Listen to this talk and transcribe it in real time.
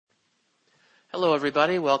Hello,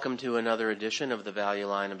 everybody. Welcome to another edition of the Value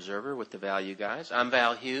Line Observer with the Value Guys. I'm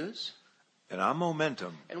Val Hughes. And I'm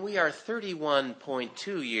Momentum. And we are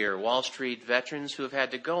 31.2-year Wall Street veterans who have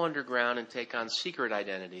had to go underground and take on secret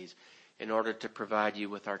identities in order to provide you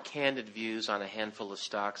with our candid views on a handful of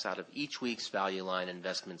stocks out of each week's Value Line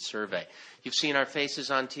Investment Survey. You've seen our faces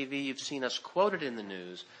on TV. You've seen us quoted in the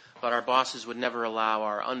news. But our bosses would never allow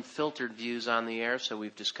our unfiltered views on the air, so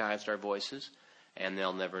we've disguised our voices, and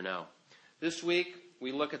they'll never know. This week,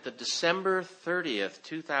 we look at the December 30th,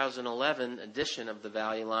 2011 edition of the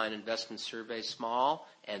Value Line Investment Survey, Small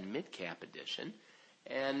and Mid-Cap Edition.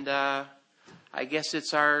 And I guess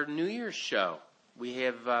it's our New Year's show. We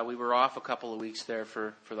were off a couple of weeks there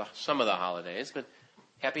for some of the holidays, but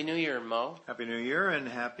Happy New Year, Mo. Happy New Year and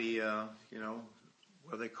happy,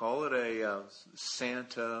 what do they call it, a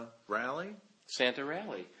Santa rally? Santa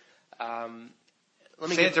rally.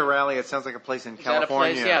 Santa Rally, it sounds like a place in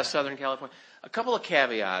California. Is that a place? Yeah, Southern California. A couple of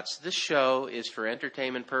caveats. This show is for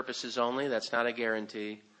entertainment purposes only. That's not a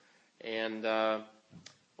guarantee. And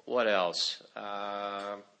what else?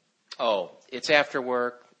 It's after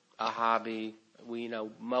work, a hobby.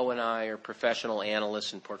 Mo and I are professional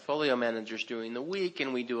analysts and portfolio managers during the week,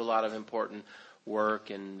 and we do a lot of important work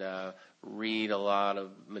and read a lot of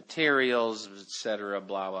materials, et cetera,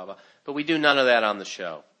 blah, blah, blah. But we do none of that on the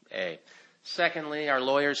show, A. Secondly, our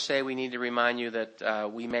lawyers say we need to remind you that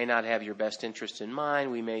we may not have your best interest in mind.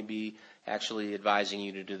 We may be actually advising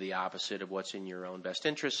you to do the opposite of what's in your own best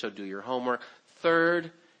interest, so do your homework.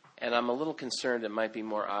 Third, and I'm a little concerned it might be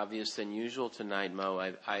more obvious than usual tonight, Mo,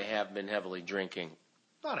 I have been heavily drinking.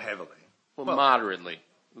 Not heavily. Well, moderately.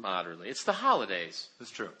 It's the holidays. That's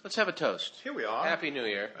true. Let's have a toast. Here we are. Happy New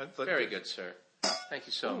Year. Very good, sir. Thank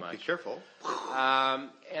you so much. Be careful.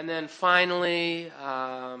 And then finally...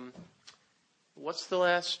 what's the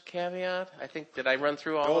last caveat? did I run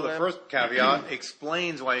through all of them? The first caveat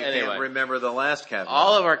explains why you can't remember the last caveat.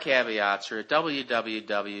 All of our caveats are at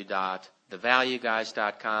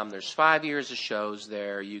www.thevalueguys.com. There's 5 years of shows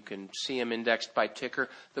there. You can see them indexed by ticker.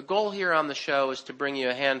 The goal here on the show is to bring you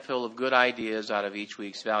a handful of good ideas out of each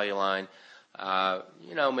week's Value Line,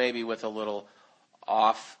 maybe with a little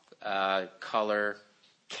off-color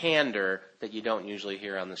candor that you don't usually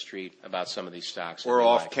hear on the street about some of these stocks. Or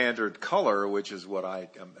off-candored color, which is what I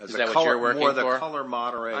is that what you're working for? More the color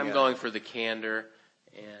moderate. I'm going for the candor.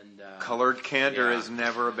 And colored candor is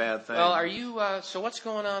never a bad thing. Well, are you? So what's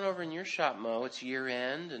going on over in your shop, Mo? It's year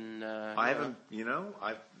end, and I haven't. The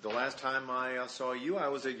last time I saw you, I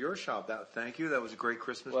was at your shop. Thank you. That was a great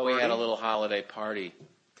Christmas party. Well, we had a little holiday party.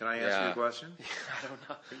 Can I ask you a question? I don't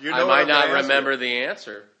know. I might not remember the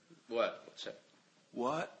answer. What? What's that?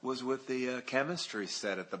 What was with the chemistry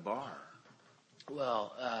set at the bar?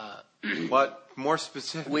 Well, what more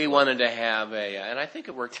specific? We wanted to have and I think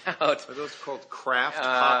it worked out. Are those called craft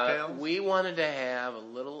cocktails? We wanted to have a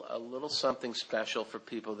little something special for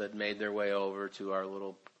people that made their way over to our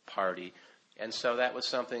little party, and so that was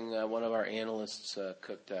something one of our analysts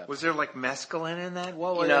cooked up. Was there like mescaline in that?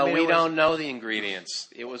 We don't know the ingredients.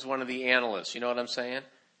 It was one of the analysts. You know what I'm saying?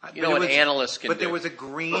 What analysts can do. But there was a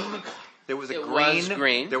green. There was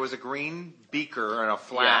a green beaker and a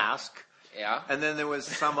flask. Yeah. And then there was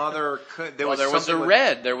some other. There was a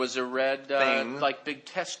red thing, like big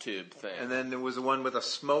test tube thing. And then there was one with a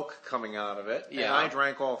smoke coming out of it. Yeah. And I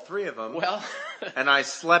drank all three of them. Well. And I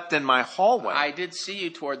slept in my hallway. I did see you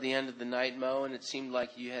toward the end of the night, Mo, and it seemed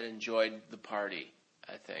like you had enjoyed the party.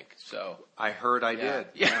 I think so. I heard I did.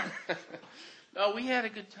 Yeah. No, we had a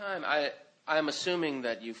good time. I'm assuming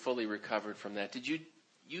that you fully recovered from that. Did you?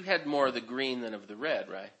 You had more of the green than of the red,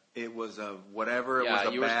 right? It was whatever.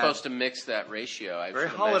 Yeah, you were supposed to mix that ratio. Very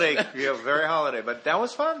holiday. Very holiday. But that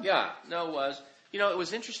was fun. Yeah, no, it was. It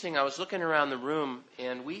was interesting. I was looking around the room,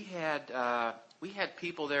 and we had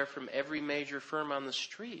people there from every major firm on the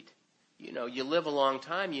street. You live a long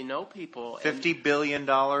time, you know people. $50 billion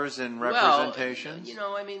in representations?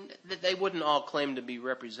 They wouldn't all claim to be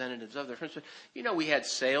representatives of their firms. But, we had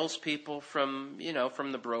salespeople from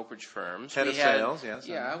the brokerage firms. Head of sales, yes.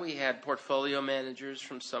 Yeah, we had portfolio managers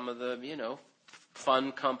from some of the,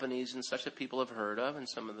 fund companies and such that people have heard of, and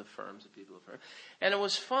some of the firms that people have heard. And it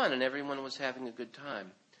was fun, and everyone was having a good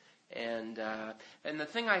time. And the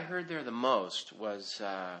thing I heard there the most was,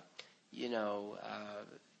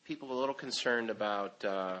 people a little concerned about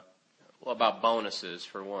bonuses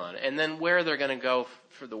for one, and then where they're going to go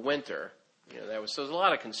for the winter. There was a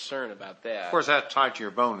lot of concern about that. Of course, that's tied to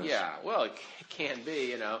your bonus. Yeah, well, it can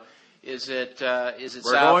be. Is it we're South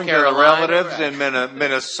going Carolina? To the relatives in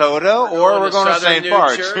Minnesota, or we're going to St.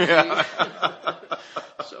 Barge. Yeah.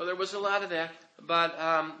 So there was a lot of that.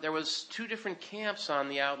 But there was two different camps on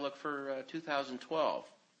the outlook for 2012.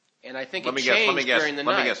 And I think it changed during the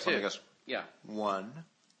night, Let me guess. Yeah. One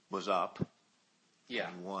was up. Yeah.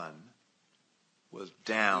 And one was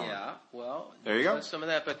down. Yeah. Well, there you go. Some of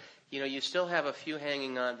that. But, you still have a few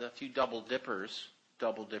hanging on, a few double dipper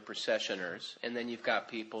sessioners. And then you've got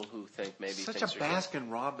people who think maybe Such things a are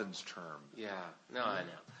Baskin-Robbins term. Yeah. No, I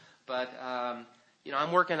know. But,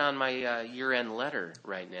 I'm working on my year-end letter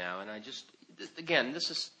right now. And I just, again,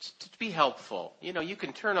 this is to be helpful. You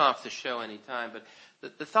can turn off the show anytime, but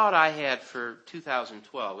the thought I had for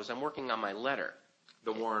 2012 was I'm working on my letter.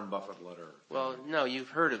 The Warren Buffett letter. Well, no, you've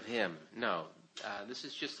heard of him. No, this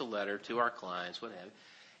is just a letter to our clients, what have you.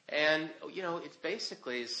 And, it's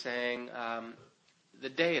basically saying the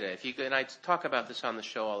data. And I talk about this on the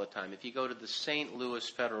show all the time. If you go to the St. Louis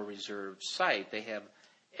Federal Reserve site, they have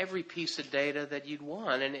every piece of data that you'd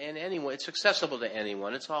want. And anyone, it's accessible to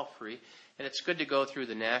anyone. It's all free. And it's good to go through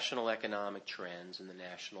the national economic trends and the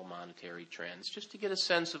national monetary trends just to get a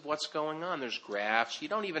sense of what's going on. There's graphs. You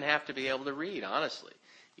don't even have to be able to read, honestly.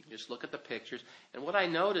 You can just look at the pictures. And what I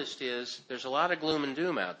noticed is there's a lot of gloom and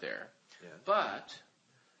doom out there. Yes. But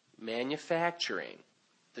manufacturing,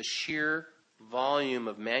 the sheer volume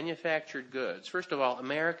of manufactured goods. First of all,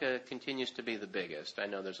 America continues to be the biggest. I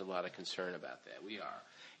know there's a lot of concern about that. We are.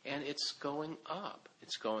 And it's going up.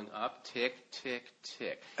 It's going up, tick, tick,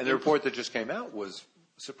 tick. And the report that just came out was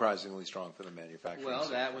surprisingly strong for the manufacturing sector. Well,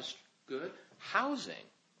 that was good. Housing.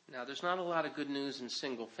 Now, there's not a lot of good news in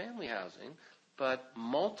single-family housing, but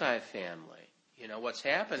multifamily. What's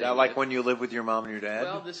happening. Is that like when you live with your mom and your dad?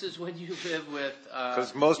 Well, this is when you live with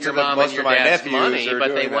your mom and your dad's money,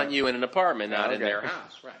 but they want that. You in an apartment, not in their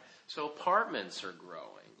house. Right. So apartments are growing.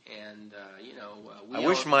 And, I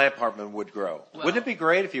wish my apartment would grow. Well, wouldn't it be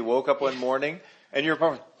great if you woke up one morning and your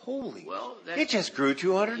apartment, it just grew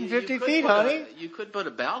 250 feet, honey. You could put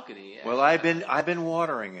a balcony. Well, I've been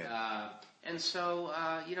watering it. And so,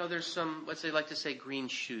 there's some, what they like to say, green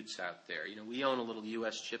shoots out there. We own a little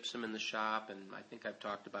U.S. gypsum in the shop, and I think I've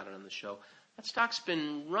talked about it on the show. That stock's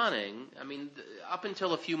been running. I mean, up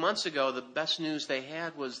until a few months ago, the best news they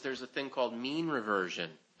had was there's a thing called mean reversion.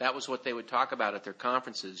 That was what they would talk about at their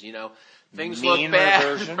conferences. Things look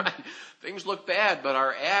bad. Right? Things look bad, but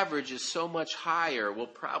our average is so much higher. We'll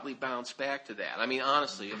probably bounce back to that. I mean,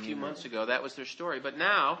 honestly, a few months ago, that was their story. But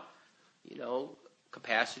now,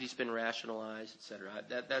 capacity's been rationalized, et cetera.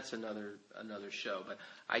 That's another show. But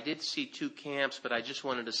I did see two camps, but I just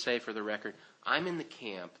wanted to say for the record, I'm in the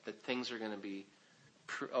camp that things are going to be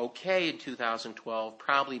okay in 2012,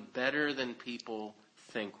 probably better than people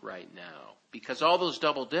think right now. Because all those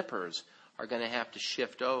double dippers are going to have to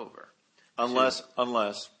shift over. Unless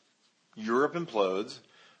Europe implodes,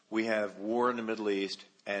 we have war in the Middle East,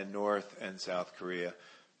 and North and South Korea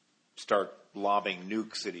start lobbing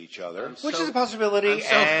nukes at each other, which is a possibility.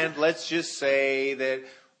 And let's just say that,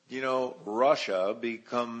 Russia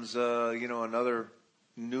becomes, another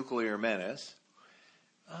nuclear menace.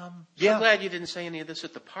 I'm glad you didn't say any of this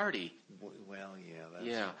at the party. Well, yeah.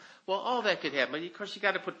 Yeah. Well, all that could happen. But, of course, you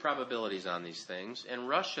got to put probabilities on these things. And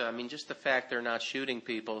Russia, I mean, just the fact they're not shooting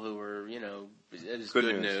people who are, is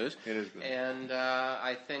good news. It is good. And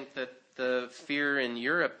I think that the fear in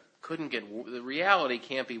Europe the reality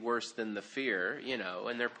can't be worse than the fear,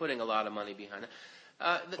 and they're putting a lot of money behind it.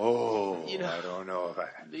 I don't know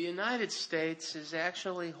that. The United States is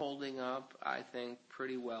actually holding up, I think,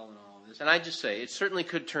 pretty well in all of this. And I just say, it certainly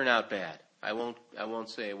could turn out bad. I won't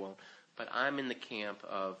say it won't. But I'm in the camp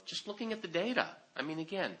of just looking at the data. I mean,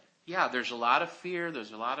 again, there's a lot of fear.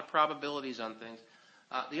 There's a lot of probabilities on things.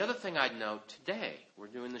 The other thing I'd note today, we're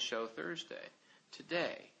doing the show Thursday.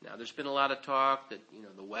 Today. Now, there's been a lot of talk that,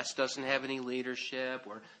 the West doesn't have any leadership,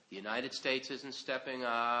 or the United States isn't stepping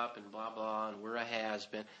up, and blah, blah, and we're a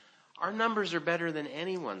has-been. Our numbers are better than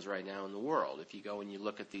anyone's right now in the world if you go and you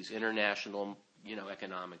look at these international,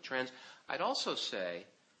 economic trends. I'd also say,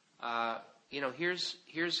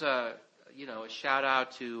 here's a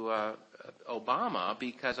shout-out to Obama,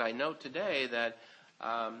 because I note today that,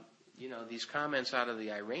 these comments out of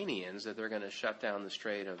the Iranians that they're going to shut down the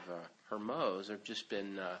Strait of Hormuz have just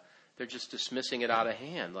been, they're just dismissing it out of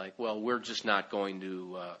hand. Like, well, we're just not going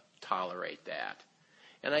to tolerate that.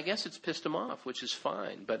 And I guess it's pissed them off, which is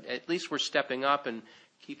fine. But at least we're stepping up and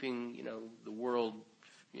keeping, the world,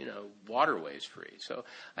 waterways free. So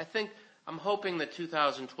I think I'm hoping that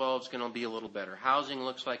 2012 is going to be a little better. Housing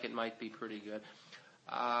looks like it might be pretty good.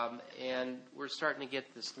 And we're starting to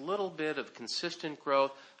get this little bit of consistent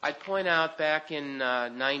growth. I'd point out back in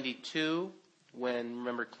 92, when,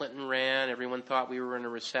 remember, Clinton ran, everyone thought we were in a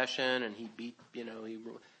recession, and he beat,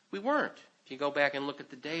 we weren't. If If you go back and look at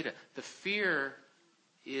the data, the fear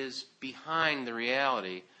is behind the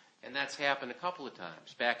reality, and that's happened a couple of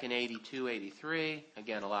times. Back in 82, 83,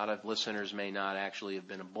 again, a lot of listeners may not actually have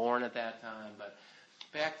been born at that time, but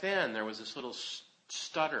back then there was this little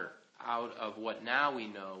stutter out of what now we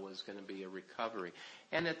know was going to be a recovery.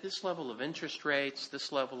 And at this level of interest rates,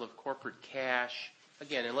 this level of corporate cash,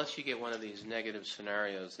 again, unless you get one of these negative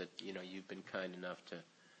scenarios that, you've been kind enough to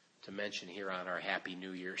mention here on our Happy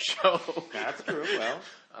New Year show. That's true. Well,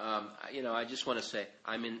 I just want to say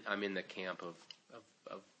I'm in the camp of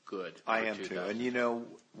good. I am too. And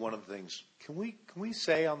one of the things, can we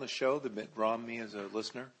say on the show that Mitt Romney is a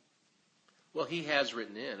listener? Well, he has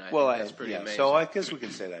written in. That's pretty amazing. So I guess we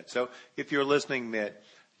can say that. So if you're listening, Mitt,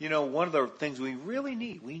 one of the things we really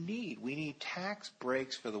need, we need tax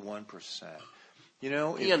breaks for the 1%.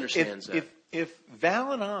 He understands that. If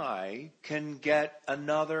Val and I can get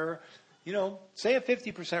another, say a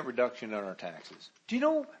 50% reduction on our taxes,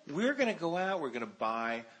 we're going to go out, we're going to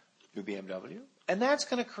buy new BMW, and that's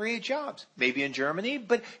going to create jobs. Maybe in Germany,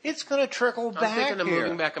 but it's going to trickle back here. I'm thinking of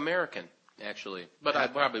moving back American, actually. But I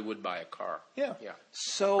probably would buy a car. Yeah.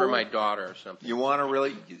 So for my daughter or something. You want to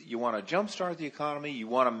jumpstart the economy. You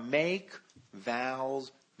want to make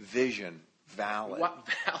Val's vision valid. What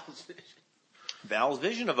Val's vision? Val's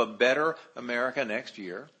vision of a better America next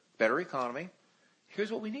year, better economy.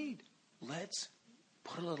 Here's what we need. Let's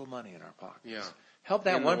put a little money in our pockets. Yeah. Help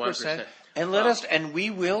that 1%, and and we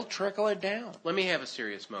will trickle it down. Let me have a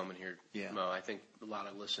serious moment here, yeah. Mo. I think a lot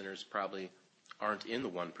of listeners probably aren't in the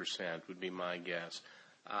 1%, would be my guess.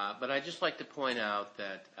 But I'd just like to point out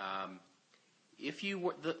that if you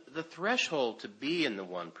were, the threshold to be in the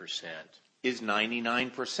 1% is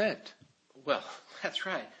 99%. Well, that's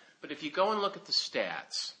right. But if you go and look at the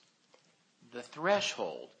stats, the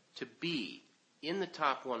threshold to be in the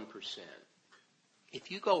top 1%,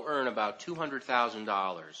 if you go earn about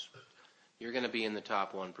 $200,000, you're going to be in the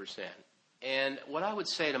top 1%. And what I would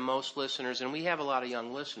say to most listeners, and we have a lot of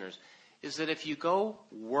young listeners, is that if you go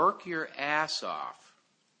work your ass off,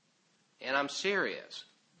 and I'm serious,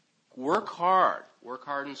 work hard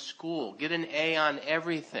in school, get an A on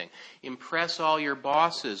everything, impress all your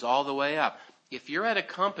bosses all the way up. If you're at a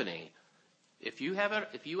company, if you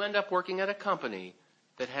end up working at a company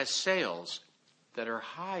that has sales that are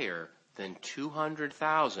higher than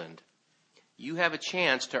 $200,000, you have a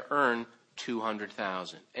chance to earn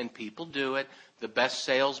 $200,000. And people do it. The best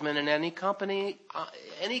salesman in any company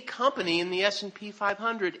in the S&P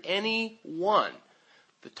 500, any one,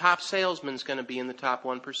 the top salesman's going to be in the top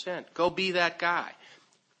 1%. Go be that guy.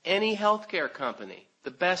 Any healthcare company,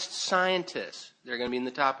 the best scientists, they're going to be in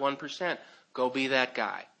the top 1%. Go be that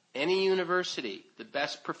guy. Any university, the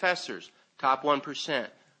best professors, top 1%.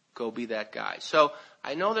 Go be that guy. So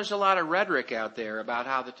I know there's a lot of rhetoric out there about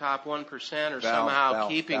how the top 1% are somehow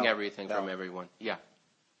keeping everything from everyone. Yeah.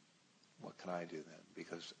 What can I do then?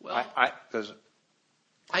 Because I just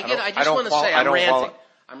want to say I'm ranting.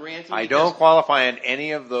 I'm ranting. I don't qualify in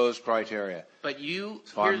any of those criteria. But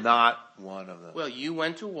so I'm not one of them. Well, you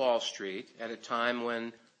went to Wall Street at a time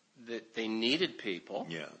when they needed people.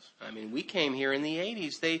 Yes. I mean, we came here in the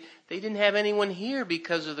 80s. They didn't have anyone here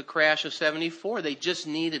because of the crash of 74. They just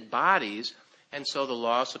needed bodies. And so the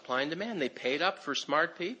law of supply and demand, they paid up for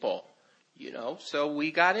smart people, so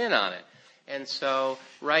we got in on it. And so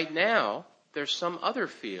right now, there's some other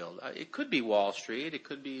field. It could be Wall Street. It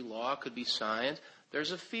could be law. It could be science.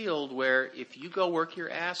 There's a field where if you go work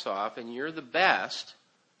your ass off and you're the best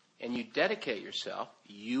and you dedicate yourself,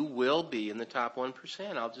 you will be in the top 1%.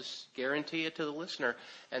 I'll just guarantee it to the listener.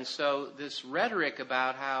 And so this rhetoric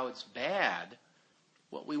about how it's bad,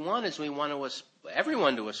 what we want is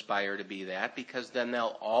everyone to aspire to be that, because then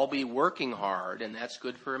they'll all be working hard, and that's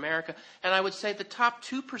good for America. And I would say the top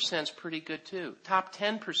 2% is pretty good too. Top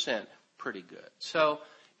 10%, pretty good. So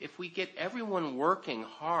if we get everyone working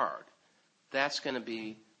hard, that's going to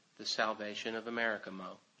be the salvation of America,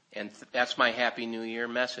 Mo. And that's my Happy New Year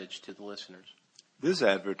message to the listeners. This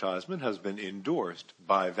advertisement has been endorsed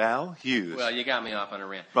by Val Hughes. Well, you got me off on a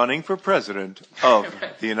rant. Running for president of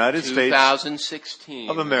the United States 2016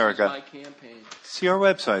 of America. My campaign. See our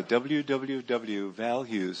website,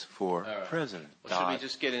 www.valhughes4president. Well, should we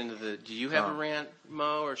just get into do you have a rant,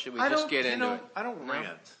 Mo, or should we just get into it? I don't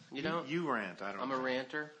rant. You don't? You rant. I don't. I'm a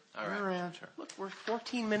ranter? All right. I'm a ranter. Look, we're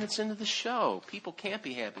 14 minutes into the show. People can't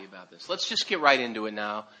be happy about this. Let's just get right into it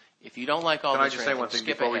now. If you don't like all this ranting, Can I just say one thing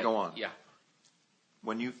before we go on? Yeah.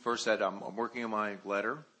 When you first said I'm working on my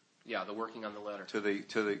letter. Yeah, the working on the letter.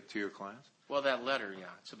 To your clients? Well, that letter, yeah.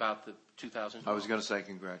 It's about the 2012. I was going to say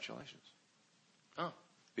congratulations. Oh.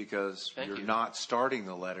 Because you're not starting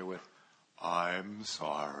the letter with, I'm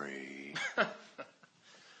sorry.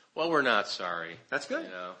 Well, we're not sorry. That's good.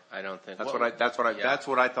 I don't think that's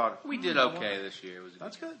what I thought. We did okay this year.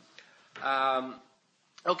 That's good.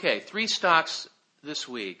 Okay, 3 stocks this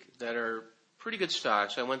week that are pretty good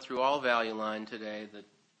stocks. I went through all Value Line today, the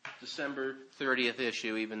December 30th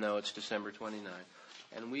issue, even though it's December 29th.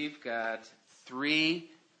 And we've got 3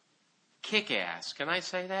 kick-ass. Can I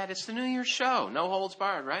say that? It's the New Year's show. No holds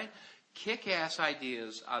barred, right? Kick-ass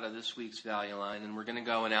ideas out of this week's Value Line, and we're going to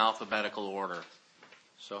go in alphabetical order.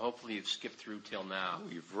 So hopefully you've skipped through till now. Oh,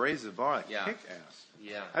 you've raised the bar. Yeah. Kick-ass.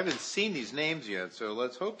 Yeah. I haven't seen these names yet, so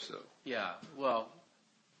let's hope so. Yeah. Well,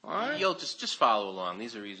 all right. You'll just follow along.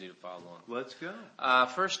 These are easy to follow along. Let's go.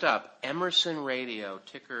 First up, Emerson Radio,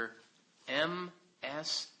 ticker MSN,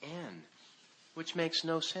 which makes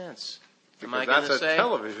no sense. Because that's a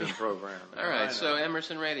television program. All right, so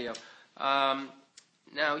Emerson Radio.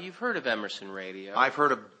 Now, you've heard of Emerson Radio. I've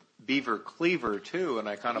heard of Beaver Cleaver, too, and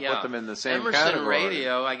I kind of put them in the same category. Emerson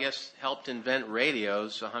Radio, I guess, helped invent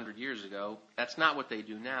radios 100 years ago. That's not what they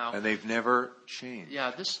do now. And they've never changed.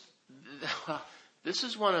 Yeah, this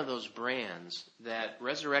is one of those brands that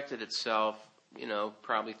resurrected itself,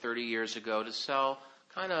 probably 30 years ago to sell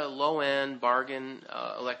kind of low-end bargain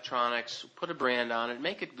electronics, put a brand on it,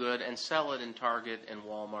 make it good, and sell it in Target and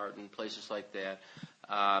Walmart and places like that.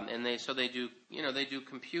 And they do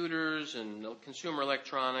computers and consumer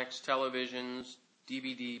electronics, televisions,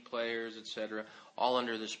 DVD players, etc., all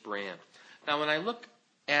under this brand. Now, when I look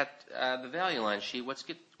at the Value Line sheet,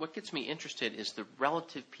 what gets me interested is the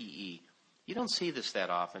relative PE. You don't see this that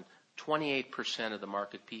often. 28% of the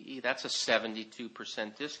market PE. That's a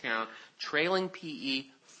 72% discount. Trailing PE,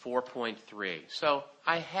 4.3. So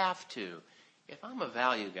I have to. If I'm a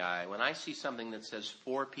value guy, when I see something that says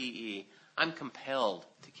 4 PE, I'm compelled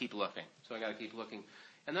to keep looking. So I got to keep looking.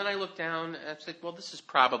 And then I look down and I say, well, this is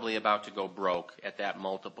probably about to go broke at that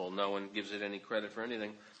multiple. No one gives it any credit for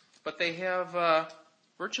anything. But they have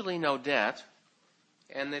virtually no debt,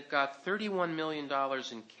 and they've got $31 million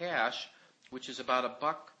in cash, which is about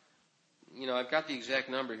 $1. I've got the exact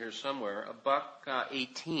number here somewhere,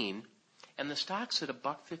 $1.18, and the stock's at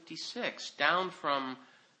 $1.56, down from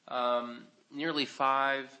nearly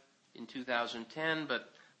 $5 in 2010, but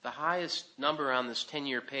the highest number on this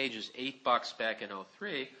 10-year page is $8 back in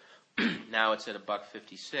 2003. Now it's at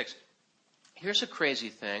 $1.56. Here's a crazy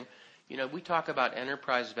thing. We talk about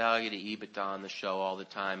enterprise value to EBITDA on the show all the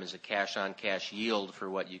time as a cash-on-cash yield for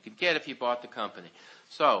what you could get if you bought the company.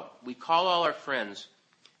 So we call all our friends.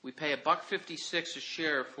 We pay $1.56 a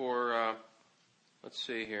share for, let's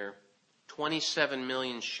see here, 27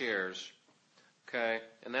 million shares. Okay,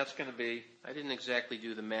 and that's going to be, I didn't exactly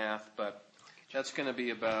do the math, but that's going to be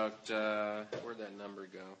about, where'd that number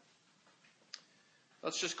go?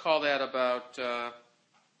 Let's just call that about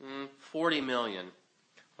 40 million.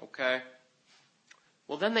 Okay?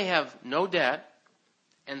 Well, then they have no debt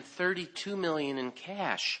and 32 million in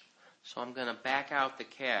cash. So I'm going to back out the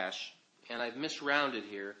cash, and I've misrounded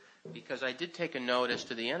here because I did take a note as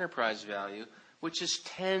to the enterprise value, which is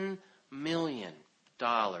 $10 million.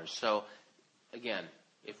 So, again,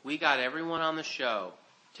 if we got everyone on the show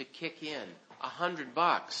to kick in $100,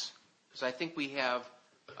 because I think we have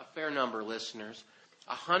a fair number of listeners,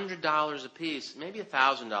 $100 a piece, maybe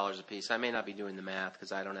 $1,000 a piece. I may not be doing the math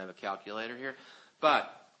because I don't have a calculator here,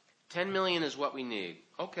 but $10 million is what we need.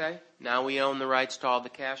 Okay, now we own the rights to all the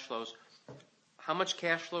cash flows. How much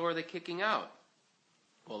cash flow are they kicking out?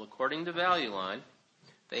 Well, according to Value Line,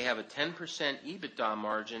 they have a 10% EBITDA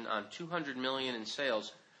margin on $200 million in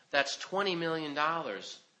sales. That's $20 million.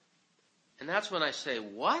 And that's when I say,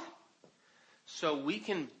 what? So we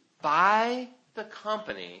can buy the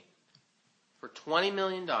company for $20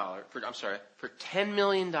 million, for $10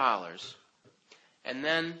 million, and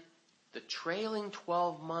then the trailing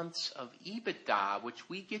 12 months of EBITDA, which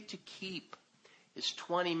we get to keep, is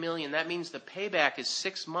 $20 million. That means the payback is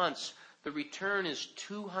 6 months. The return is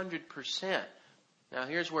 200%. Now,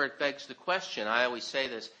 here's where it begs the question. I always say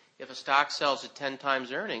this. If a stock sells at 10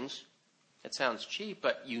 times earnings, it sounds cheap,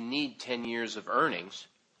 but you need 10 years of earnings.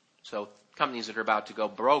 So companies that are about to go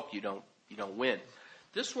broke, you don't win.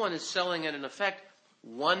 This one is selling at, in effect,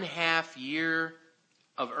 1/2 year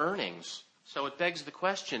of earnings. So it begs the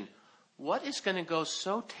question, what is going to go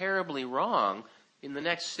so terribly wrong in the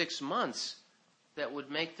next 6 months that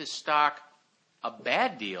would make this stock a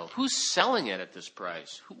bad deal? Who's selling it at this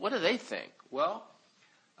price? What do they think? Well,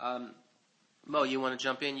 Mo, you want to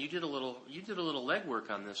jump in? You did a little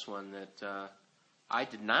legwork on this one that I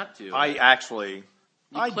did not do. I actually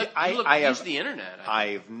Use the internet.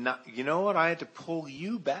 I've not. You know what? I had to pull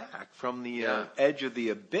you back from the edge of the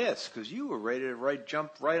abyss because you were ready to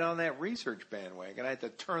jump right on that research bandwagon. I had to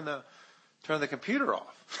turn the computer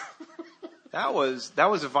off. That was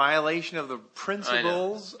a violation of the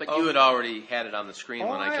principles. But you had already had it on the screen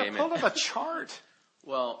when I came in. I pulled up a chart.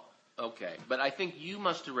 Well, okay, but I think you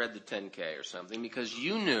must have read the 10K or something because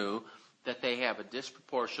you knew that they have a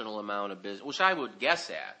disproportional amount of business, which I would guess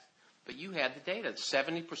at. But you had the data.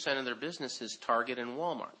 70% of their business is Target and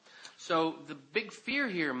Walmart. So the big fear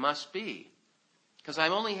here must be, because I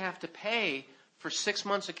only have to pay for 6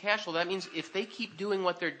 months of cash flow. That means if they keep doing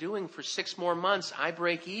what they're doing for 6 more months, I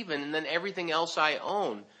break even, and then everything else I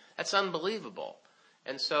own. That's unbelievable.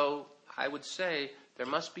 And so I would say there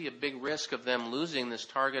must be a big risk of them losing this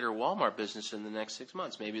Target or Walmart business in the next 6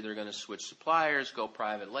 months. Maybe they're going to switch suppliers, go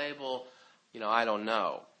private label. I don't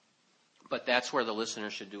know. But that's where the listener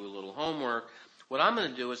should do a little homework. What I'm going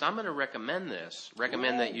to do is I'm going to recommend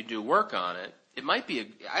that you do work on it. It might be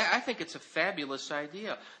I think it's a fabulous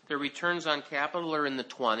idea. Their returns on capital are in the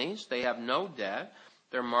 20s. They have no debt.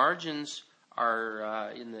 Their margins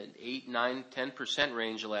are in the 8, 9, 10%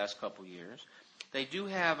 range the last couple of years. They do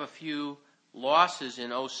have a few losses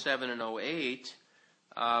in 07 and 08,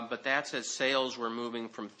 but that's as sales were moving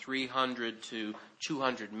from 300 to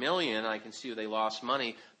 200 million. I can see where they lost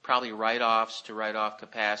money. Probably write-offs to write-off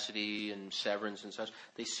capacity and severance and such.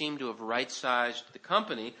 They seem to have right-sized the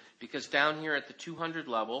company because down here at the 200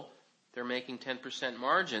 level, they're making 10%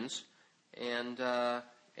 margins, and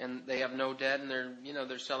they have no debt, and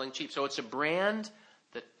they're selling cheap. So it's a brand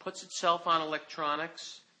that puts itself on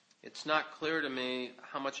electronics. It's not clear to me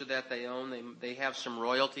how much of that they own. They have some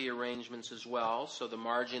royalty arrangements as well, so the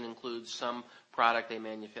margin includes some product they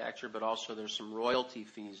manufacture, but also there's some royalty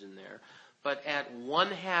fees in there. But at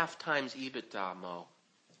 1/2 times EBITDA, Mo,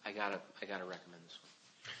 I gotta recommend this one.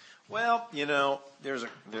 Well,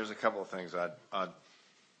 there's a couple of things I'd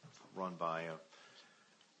run by you.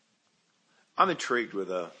 I'm intrigued with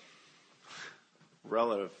a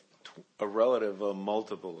relative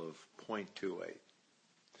multiple of 0.28.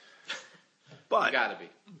 But gotta be.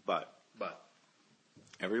 But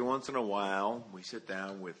every once in a while, we sit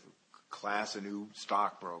down with a class of new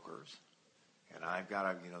stockbrokers. And I've got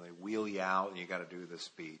to, they wheel you out and you got to do this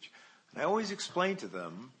speech. And I always explain to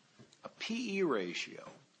them a PE ratio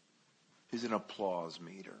is an applause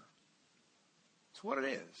meter. It's what it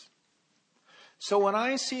is. So when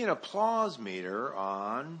I see an applause meter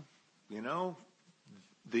on, the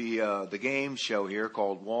game show here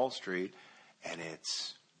called Wall Street, and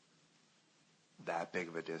it's that big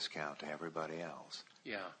of a discount to everybody else.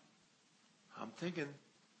 Yeah. I'm thinking,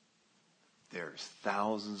 there's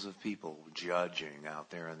thousands of people judging out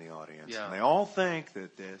there in the audience. Yeah. And they all think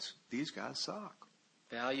that these guys suck.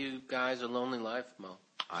 Value guys a lonely life, Mo.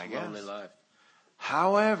 I guess. Lonely life.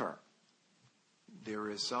 However, there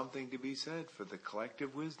is something to be said for the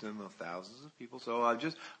collective wisdom of thousands of people. So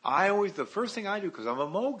the first thing I do, because I'm a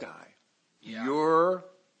Mo guy, you're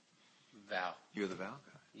Val. You're the Val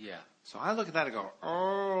guy. Yeah. So I look at that and go,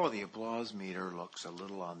 oh, the applause meter looks a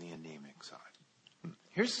little on the anemic side.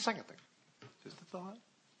 Here's the second thing. Just a thought.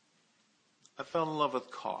 I fell in love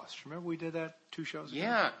with cost. Remember we did that 2 shows ago?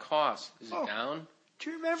 Yeah, cost. Is it down?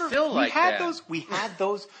 Do you remember? We had those. We had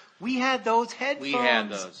those headphones. We had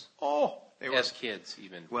those. Oh, they were as kids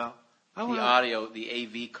even. Well, the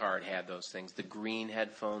AV card had those things. The green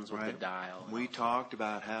headphones with the dial. We talked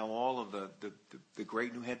about how all of the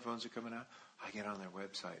great new headphones are coming out. I get on their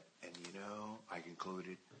website, and I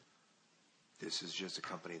concluded this is just a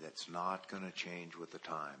company that's not going to change with the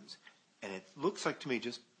times. And it looks like to me,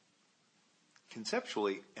 just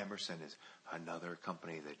conceptually, Emerson is another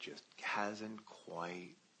company that just hasn't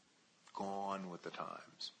quite gone with the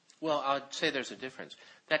times. Well, I'd say there's a difference.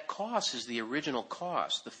 That cost is the original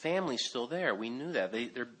cost. The family's still there. We knew that.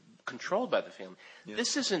 They're controlled by the family. Yeah.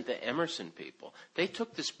 This isn't the Emerson people. They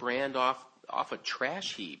took this brand off a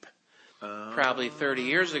trash heap probably 30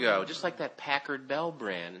 years ago, just like that Packard Bell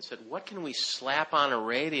brand, and said, what can we slap on a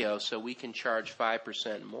radio so we can charge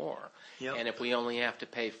 5% more? Yep. And if we only have to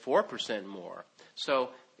pay 4% more.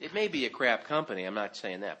 So it may be a crap company. I'm not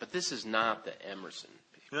saying that. But this is not the Emerson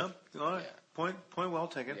people. Yeah, all right. Yeah. Point well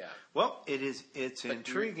taken. Yeah. Well, it's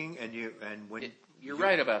intriguing, you're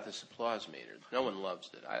right about this applause meter. No one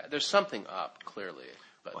loves it. There's something up, clearly.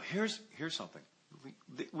 But well, here's something.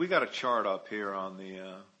 We got a chart up here on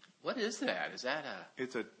the what is that? Is that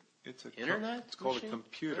It's a internet? It's called a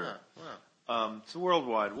computer. Wow. It's the World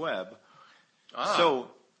Wide Web.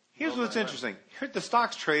 So here's what's interesting. The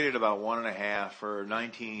stock's traded about 1.5 for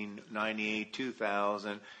 1998,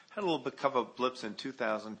 2000. Had a little bit couple of blips in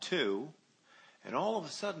 2002, and all of a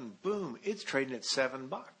sudden, boom, it's trading at $7.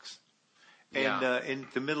 And Yeah. in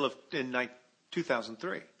the middle of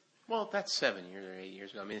 2003. Well, that's 7 years or 8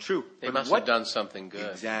 years ago. I mean, True. They But must have done something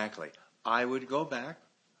good. Exactly. I would go back.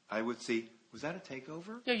 I would see, was that a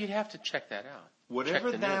takeover? Yeah, you'd have to check that out.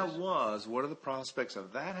 Whatever Check the that news. was, what are the prospects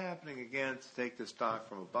of that happening again to take the stock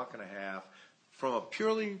from $1.50? From a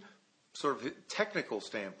purely sort of technical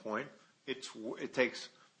standpoint, it takes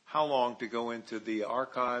how long to go into the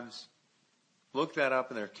archives, look that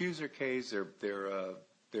up in their Q's or K's,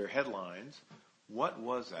 their headlines. What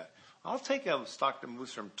was that? I'll take a stock that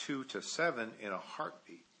moves from 2 to 7 in a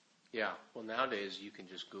heartbeat. Yeah. Well, nowadays you can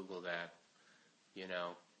just Google that. You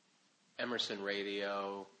know, Emerson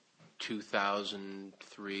Radio,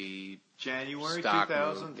 2003. January stock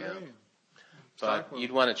 2003. move, yeah. Stock But move.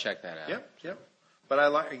 you'd want to check that out. Yep. But I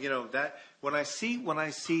like, that when I see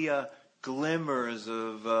glimmers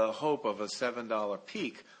of hope of a $7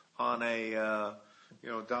 peak on a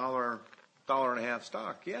dollar and a half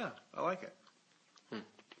stock, yeah, I like it.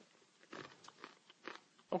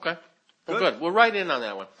 Okay. Well, good. We're right in on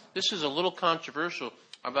that one. This is a little controversial.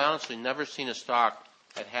 I've honestly never seen a stock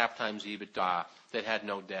at half times EBITDA that had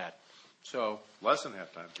no debt. So Less than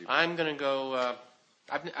half time. I'm going to go.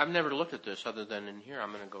 I've never looked at this other than in here.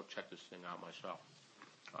 I'm going to go check this thing out myself.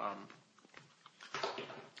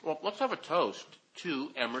 Well, let's have a toast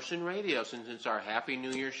to Emerson Radio since it's our Happy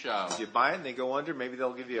New Year show. If you buy it and they go under, maybe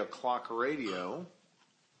they'll give you a clock radio,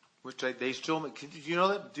 which they still make. Did you know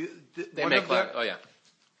that? They make oh yeah,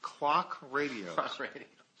 clock radios. Clock radios.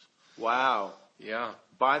 Wow. Yeah.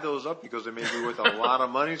 Buy those up because they may be worth a lot of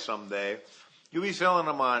money someday. You'll be selling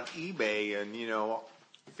them on eBay in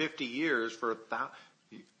 50 years for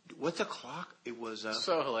what's a clock? It was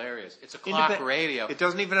so hilarious. It's a clock radio. It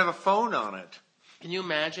doesn't even have a phone on it. Can you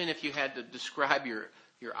imagine if you had to describe your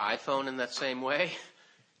iPhone in that same way?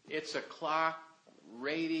 It's a clock,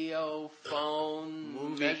 radio, phone,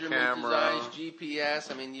 movie measurement camera, device,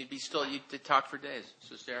 GPS. I mean, you'd talk for days. It's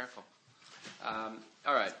hysterical. All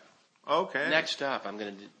right. Okay. Next up, I'm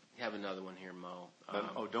going to have another one here, Mo.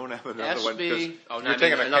 Don't have another one because you're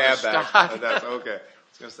taking a cab back. That's okay. I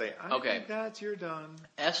was going to say, I think that's you're done.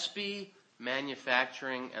 SB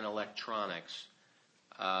Manufacturing and Electronics,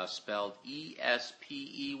 spelled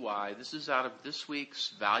ESPEY. This is out of this week's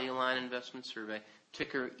Value Line Investment Survey,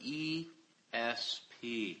 ticker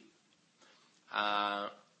ESP. All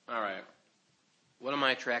right. What am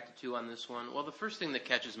I attracted to on this one? Well, the first thing that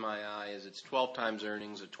catches my eye is it's 12 times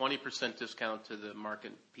earnings, a 20% discount to the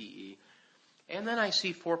market PE. And then I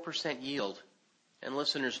see 4% yield. And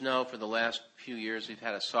listeners know for the last few years we've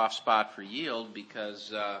had a soft spot for yield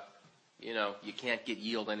because, you can't get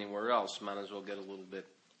yield anywhere else. Might as well get a little bit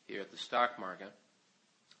here at the stock market.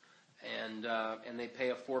 And they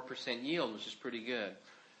pay a 4% yield, which is pretty good.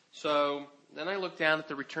 So then I look down at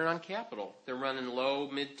the return on capital. They're running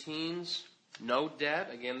low, mid-teens, no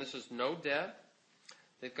debt. Again, this is no debt.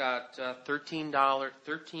 They've got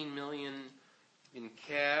 $13 million in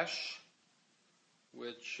cash,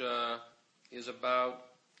 which is about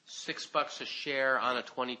 $6 a share on a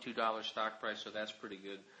 $22 stock price, so that's pretty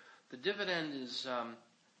good. The dividend is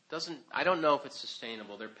I don't know if it's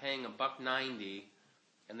sustainable. They're paying $1.90,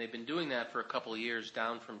 and they've been doing that for a couple of years,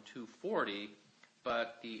 down from $2.40.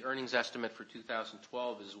 But the earnings estimate for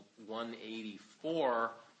 2012 is $1.84.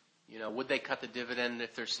 Would they cut the dividend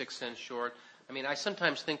if they're 6 cents short? I mean, I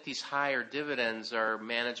sometimes think these higher dividends are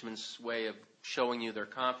management's way of showing you their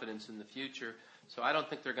confidence in the future. So I don't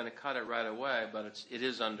think they're going to cut it right away, but it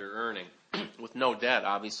is under earning. With no debt,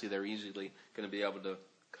 obviously, they're easily going to be able to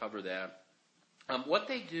cover that. What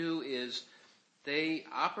they do is they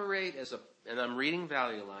operate and I'm reading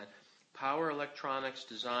Value Line, power electronics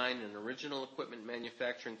design and original equipment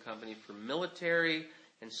manufacturing company for military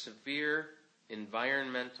and severe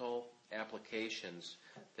environmental applications.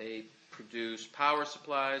 They produce power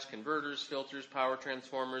supplies, converters, filters, power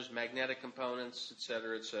transformers, magnetic components, et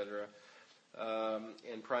cetera,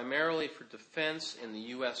 and primarily for defense and the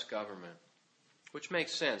U.S. government, which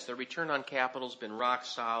makes sense. Their return on capital has been rock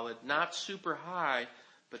solid, not super high,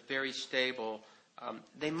 but very stable.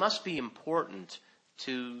 They must be important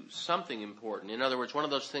to something important. In other words, one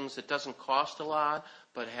of those things that doesn't cost a lot,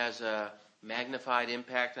 but has a magnified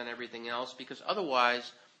impact on everything else, because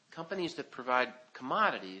otherwise companies that provide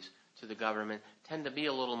commodities to the government tend to be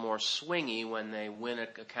a little more swingy when they win an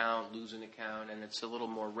account, lose an account, and it's a little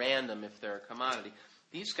more random if they're a commodity.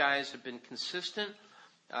 These guys have been consistent.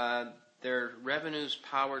 Their revenues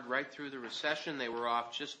powered right through the recession. They were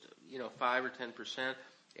off just 5 or 10%,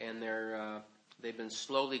 and they've been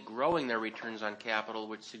slowly growing their returns on capital,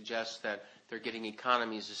 which suggests that they're getting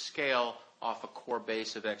economies of scale off a core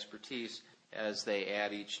base of expertise. as they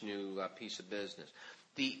add each new piece of business.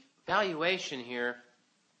 The valuation here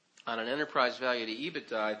on an enterprise value to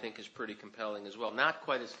EBITDA, I think, is pretty compelling as well. Not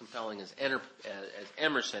quite as compelling as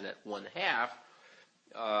Emerson at 1.5,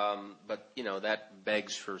 but that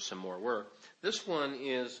begs for some more work. This one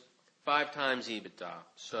is 5 times EBITDA.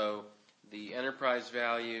 So the enterprise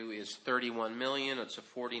value is $31 million. It's a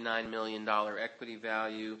 $49 million equity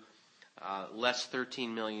value, less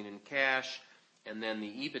 $13 million in cash, and then the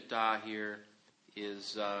EBITDA here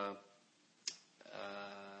is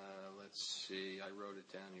let's see, I wrote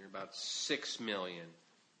it down here, about $6 million,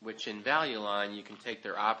 which in Value Line you can take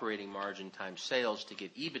their operating margin times sales to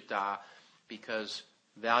get EBITDA, because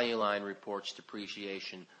Value Line reports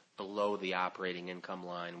depreciation below the operating income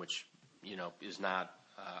line, which is not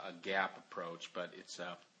a GAAP approach, but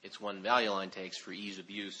it's one Value Line takes for ease of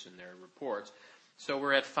use in their reports. So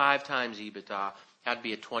we're at 5 times EBITDA. That'd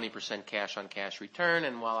be a 20% cash-on-cash return,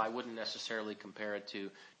 and while I wouldn't necessarily compare it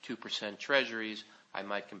to 2% treasuries, I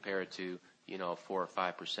might compare it to 4 or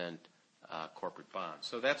 5% corporate bonds.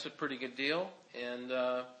 So that's a pretty good deal, and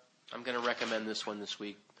I'm going to recommend this one this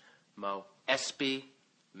week, Mo. SB,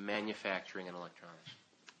 Manufacturing and Electronics.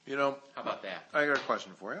 How about that? I got a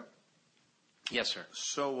question for you. Yes, sir.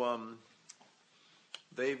 So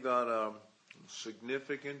they've got a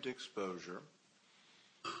significant exposure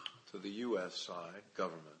to the U.S. side,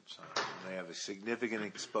 government side. And they have a significant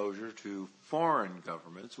exposure to foreign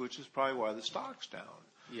governments, which is probably why the stock's down.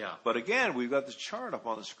 Yeah. But again, we've got this chart up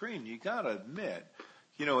on the screen. You got to admit,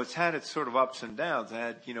 it's had its sort of ups and downs.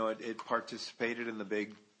 It participated in the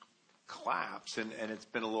big collapse, and it's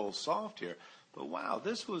been a little soft here. But wow,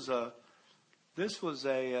 this was a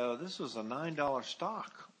 $9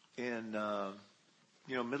 stock in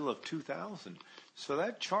middle of 2000. So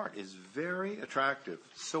that chart is very attractive.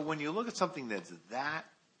 So when you look at something that's that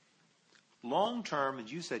long term,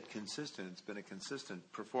 as you said, consistent, it's been a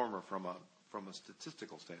consistent performer from a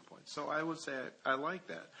statistical standpoint. So I would say I like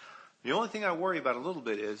that. The only thing I worry about a little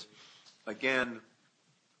bit is, again,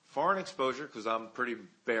 foreign exposure, because I'm pretty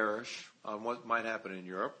bearish on what might happen in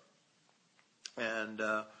Europe, and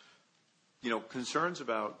concerns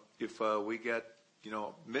about if we get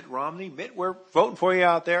Mitt Romney. Mitt, we're voting for you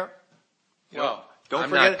out there. I'm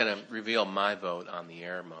not going to reveal my vote on the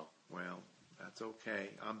air, Mo. Well, that's okay.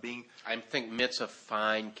 I think Mitt's a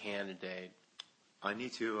fine candidate. I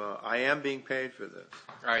need to. I am being paid for this.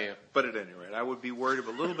 Are you? But at any rate, I would be worried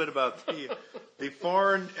a little bit about the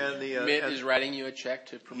foreign and the. Mitt is writing you a check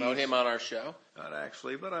to promote him on our show. Not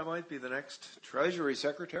actually, but I might be the next Treasury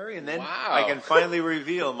Secretary, and then wow. I can finally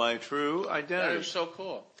reveal my true identity. That is so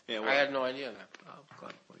cool. Yeah, well, I had no idea that.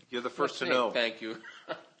 You're the first to know. Thank you.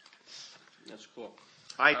 That's cool.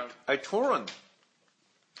 ITRN.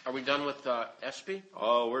 Are we done with SB?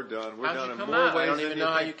 Oh, we're done. We're How'd done you in come more out? ways I don't than even you know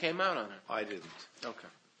how think. you came out on it. I didn't. Okay.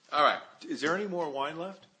 All right. Is there any more wine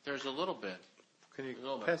left? There's a little bit. Can you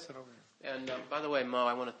little pass it over here? And by the way, Mo,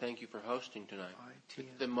 I want to thank you for hosting tonight.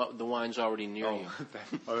 The wine's already near you.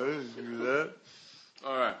 I didn't do that.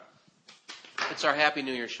 All right. It's our Happy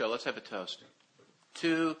New Year show. Let's have a toast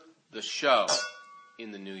to the show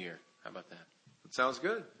in the new year. How about that? It sounds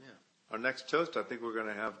good. Yeah. Our next toast, I think we're going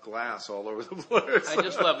to have glass all over the place. I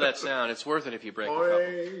just love that sound. It's worth it if you break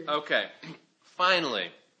a cup. Okay.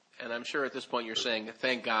 Finally, and I'm sure at this point you're saying,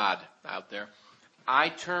 thank God out there,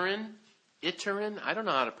 ITRN, I don't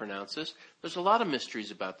know how to pronounce this. There's a lot of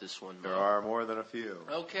mysteries about this one. There are more than a few.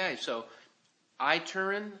 Okay, so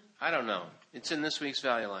ITRN, I don't know. It's in this week's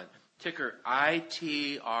Value Line. Ticker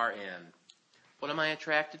ITRN. What am I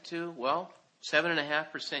attracted to? Well,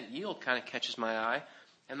 7.5% yield kind of catches my eye.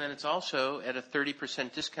 And then it's also at a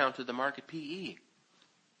 30% discount to the market PE.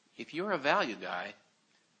 If you're a value guy,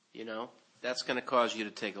 that's going to cause you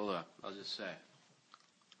to take a look, I'll just say.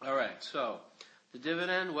 All right, so the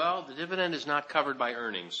dividend, the dividend is not covered by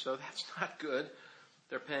earnings, so that's not good.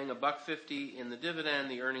 They're paying $1.50 in the dividend.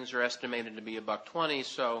 The earnings are estimated to be $1.20,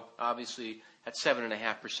 so obviously at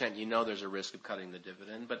 7.5%, there's a risk of cutting the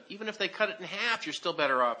dividend. But even if they cut it in half, you're still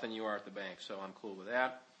better off than you are at the bank, so I'm cool with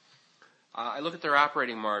that. I look at their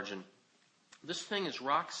operating margin. This thing is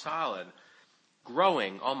rock solid,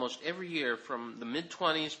 growing almost every year from the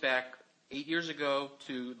mid-20s back 8 years ago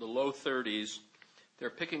to the low 30s. They're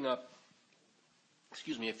picking up, a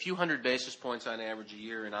few hundred basis points on average a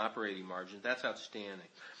year in operating margin. That's outstanding.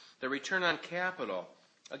 The return on capital,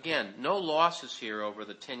 again, no losses here over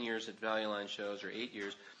the 10 years that Value Line shows, or 8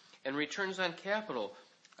 years. And returns on capital,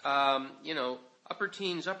 upper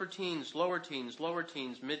teens, lower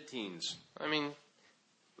teens, mid-teens. I mean,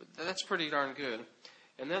 that's pretty darn good.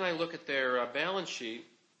 And then I look at their balance sheet,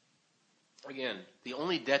 Again, the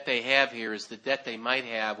only debt they have here is the debt they might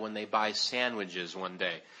have when they buy sandwiches one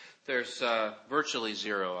day. There's virtually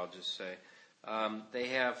zero, I'll just say. They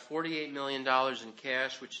have $48 million in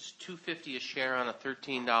cash, which is $2.50 a share on a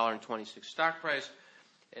 $13.26 stock price.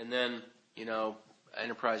 And then,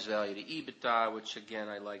 enterprise value to EBITDA, which again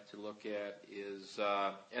I like to look at, is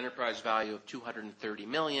enterprise value of $230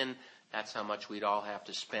 million. That's how much we'd all have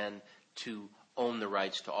to spend to own the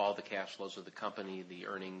rights to all the cash flows of the company, the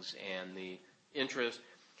earnings and the interest.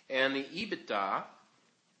 And the EBITDA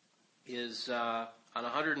is on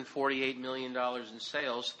 $148 million in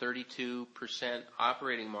sales, 32%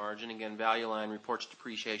 operating margin. Again, Value Line reports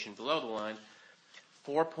depreciation below the line.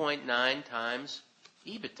 4.9 times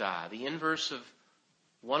EBITDA. The inverse of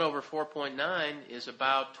 1 over 4.9 is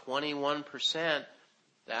about 21%.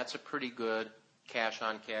 That's a pretty good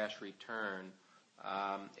cash-on-cash return.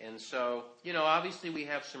 And so, obviously we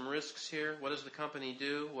have some risks here. What does the company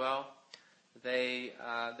do? Well, they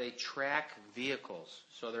track vehicles.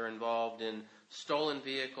 So they're involved in stolen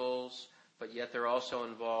vehicles, but yet they're also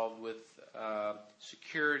involved with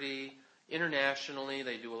security. Internationally,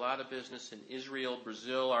 they do a lot of business in Israel,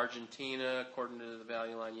 Brazil, Argentina, according to the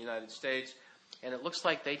Value Line, United States. And it looks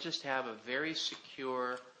like they just have a very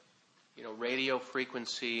secure, radio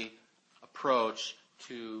frequency approach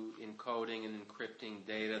to encoding and encrypting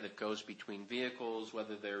data that goes between vehicles,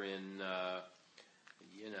 whether they're in,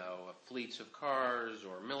 fleets of cars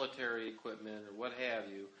or military equipment or what have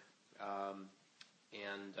you,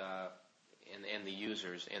 and the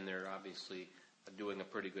users. And they're obviously doing a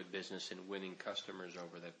pretty good business in winning customers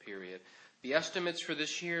over that period. The estimates for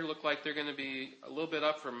this year look like they're going to be a little bit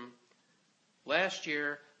up from last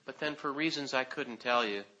year, but then for reasons I couldn't tell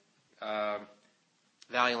you,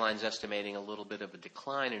 Value Line's estimating a little bit of a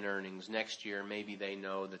decline in earnings next year. Maybe they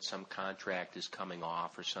know that some contract is coming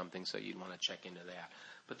off or something, so you'd want to check into that.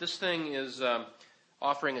 But this thing is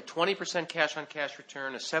offering a 20% cash-on-cash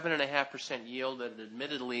return, a 7.5% yield that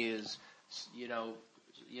admittedly is,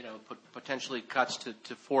 potentially cuts to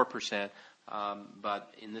 4%.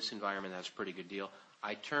 But in this environment, that's a pretty good deal.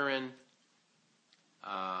 ITRN,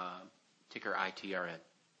 ticker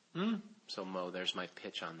ITRN. So, Mo, there's my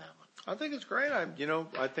pitch on that one. I think it's great. I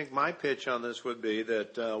think my pitch on this would be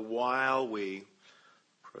that while we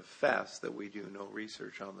profess that we do no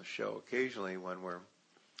research on the show, occasionally when we're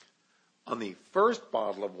on the first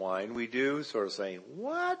bottle of wine, we do sort of say,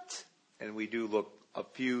 what? And we do look a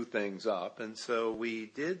few things up. And so we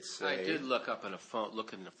did say... I did look in the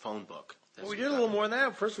phone book. Well, we did a little more than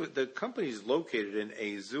that. First, the company is located in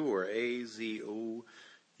Azure, A-Z-O-U-R.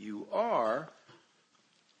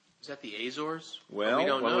 Is that the Azores? Well, we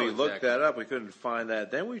don't when know we exactly. looked that up, we couldn't find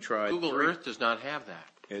that. Then we tried Google Earth does not have that.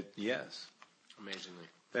 Yes. Amazingly.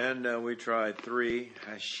 Then we tried 3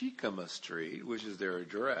 Hashikama Street, which is their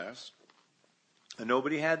address, and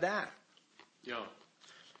nobody had that. Yeah.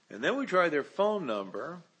 And then we tried their phone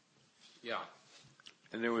number. Yeah.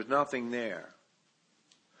 And there was nothing there.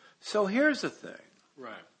 So here's the thing.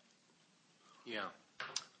 Right. Yeah.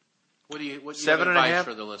 What do you have advice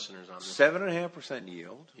for the listeners on this? 7.5%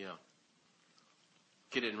 yield. Yeah.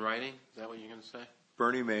 Get it in writing? Is that what you're going to say?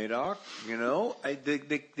 Bernie Madoff.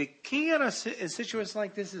 The key in a situation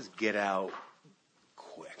like this is get out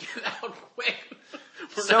quick. Get out quick.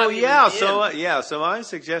 So my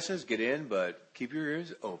suggestion is get in, but keep your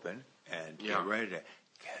ears open and get ready to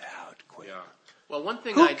get out quick. Yeah. Well, one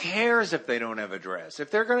thing Who cares if they don't have a dress?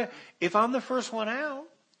 If I'm the first one out.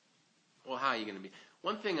 Well, how are you going to be?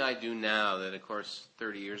 One thing I do now that, of course,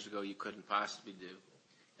 30 years ago you couldn't possibly do,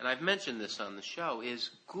 and I've mentioned this on the show, is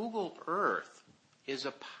Google Earth is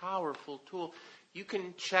a powerful tool. You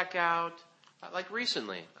can check out, like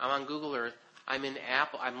recently, I'm on Google Earth.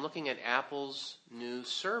 I'm looking at Apple's new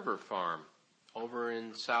server farm over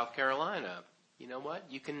in South Carolina. You know what?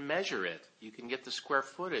 You can measure it. You can get the square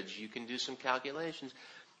footage. You can do some calculations.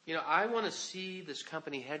 I want to see this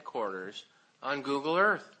company headquarters on Google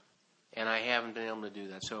Earth, and I haven't been able to do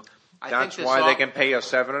that. So that's why they can pay a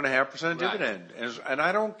 7.5% dividend, and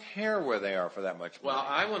I don't care where they are for that much money. Well,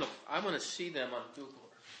 I want to see them on Google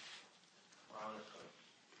Earth, honestly.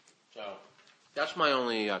 So that's my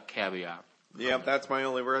only caveat. Yep, that's my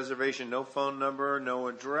only reservation. No phone number, no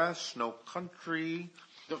address, no country.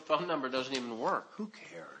 The phone number doesn't even work. Who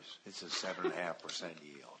cares? It's a 7.5%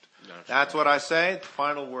 yield. That's what I say.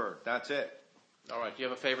 Final word. That's it. All right. Do you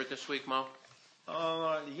have a favorite this week, Mo?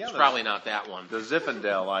 Yeah. It's probably not that one. The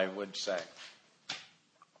Zinfandel, I would say.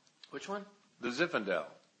 Which one? The Zinfandel.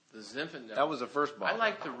 The Zinfandel. That was the first bottle. I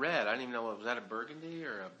like the red. I didn't even know, was that a Burgundy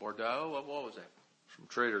or a Bordeaux? What was that? From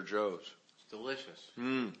Trader Joe's. It's delicious.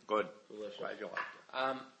 Good. Delicious. Glad you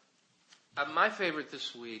liked it. My favorite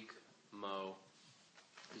this week Mo,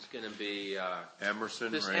 is going to be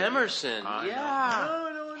Emerson. this Radio. Emerson. I Yeah.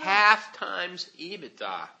 know. Half times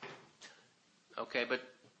EBITDA. Okay, but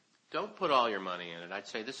don't put all your money in it. I'd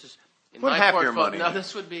say this is in Put my half portfolio. your money No, in.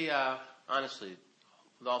 this would be honestly,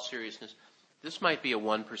 with all seriousness, this might be a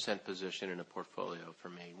 1% position in a portfolio for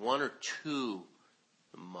me. 1 or 2,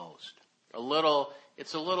 the most.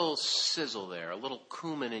 It's a little sizzle there, a little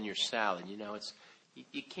cumin in your salad. You know,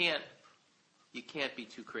 you can't be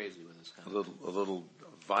too crazy with this kind of A little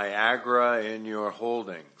Viagra in your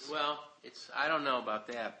holdings. Well, I don't know about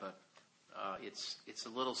that, but it's a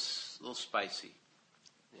little spicy.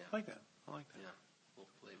 Yeah. I like that. Yeah, a little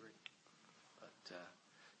flavored. But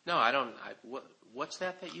no, I don't. What's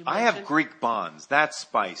that you mentioned? I have Greek bonds. That's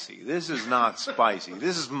spicy. This is not spicy.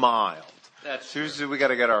 This is mild. That's Seriously, we got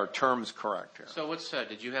to get our terms correct here. So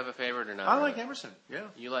did you have a favorite or not? I like Emerson. Yeah.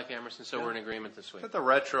 You like Emerson, so we're in agreement this week. Get the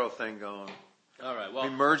retro thing going. All right. Well, We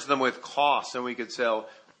merged them with costs, and we could sell,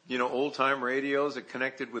 old time radios that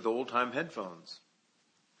connected with old time headphones.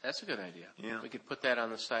 that's a good idea. Yeah. We could put that on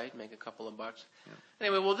the site, make a couple of bucks. Yeah.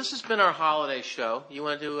 Anyway, well, this has been our holiday show. You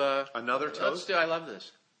want to do Another toast? Let's do. I love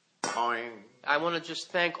this. Boing. I want to just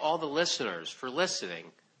thank all the listeners for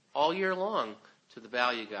listening all year long to the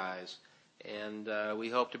Value Guys. And we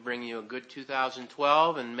hope to bring you a good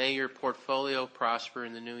 2012, and may your portfolio prosper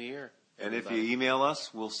in the new year. And if you email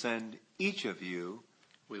us, we'll send each of you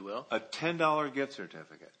We will. a $10 gift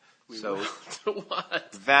certificate. To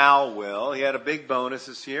what? Val will. He had a big bonus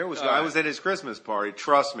this year. I was at his Christmas party.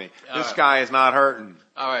 Trust me. This guy is not hurting.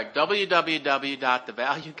 All right.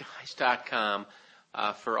 www.thevalueguys.com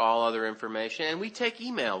for all other information. And we take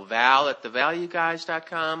email.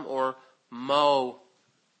 Val@thevalueguys.com or Mo.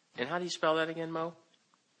 And how do you spell that again, Mo?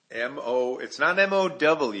 M-O. It's not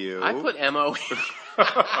M-O-W. I put M-O-E.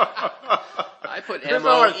 I put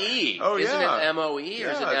M-O-E. Oh, Isn't yeah. it M-O-E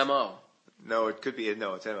or is it M-O? No, it could be.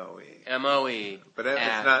 No, it's M-O-E. M-O-E. But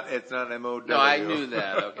it's not M-O-W. No, I knew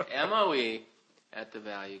that. Okay. M-O-E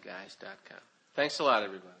 @thevalueguys.com. Thanks a lot,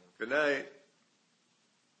 everybody. Good night.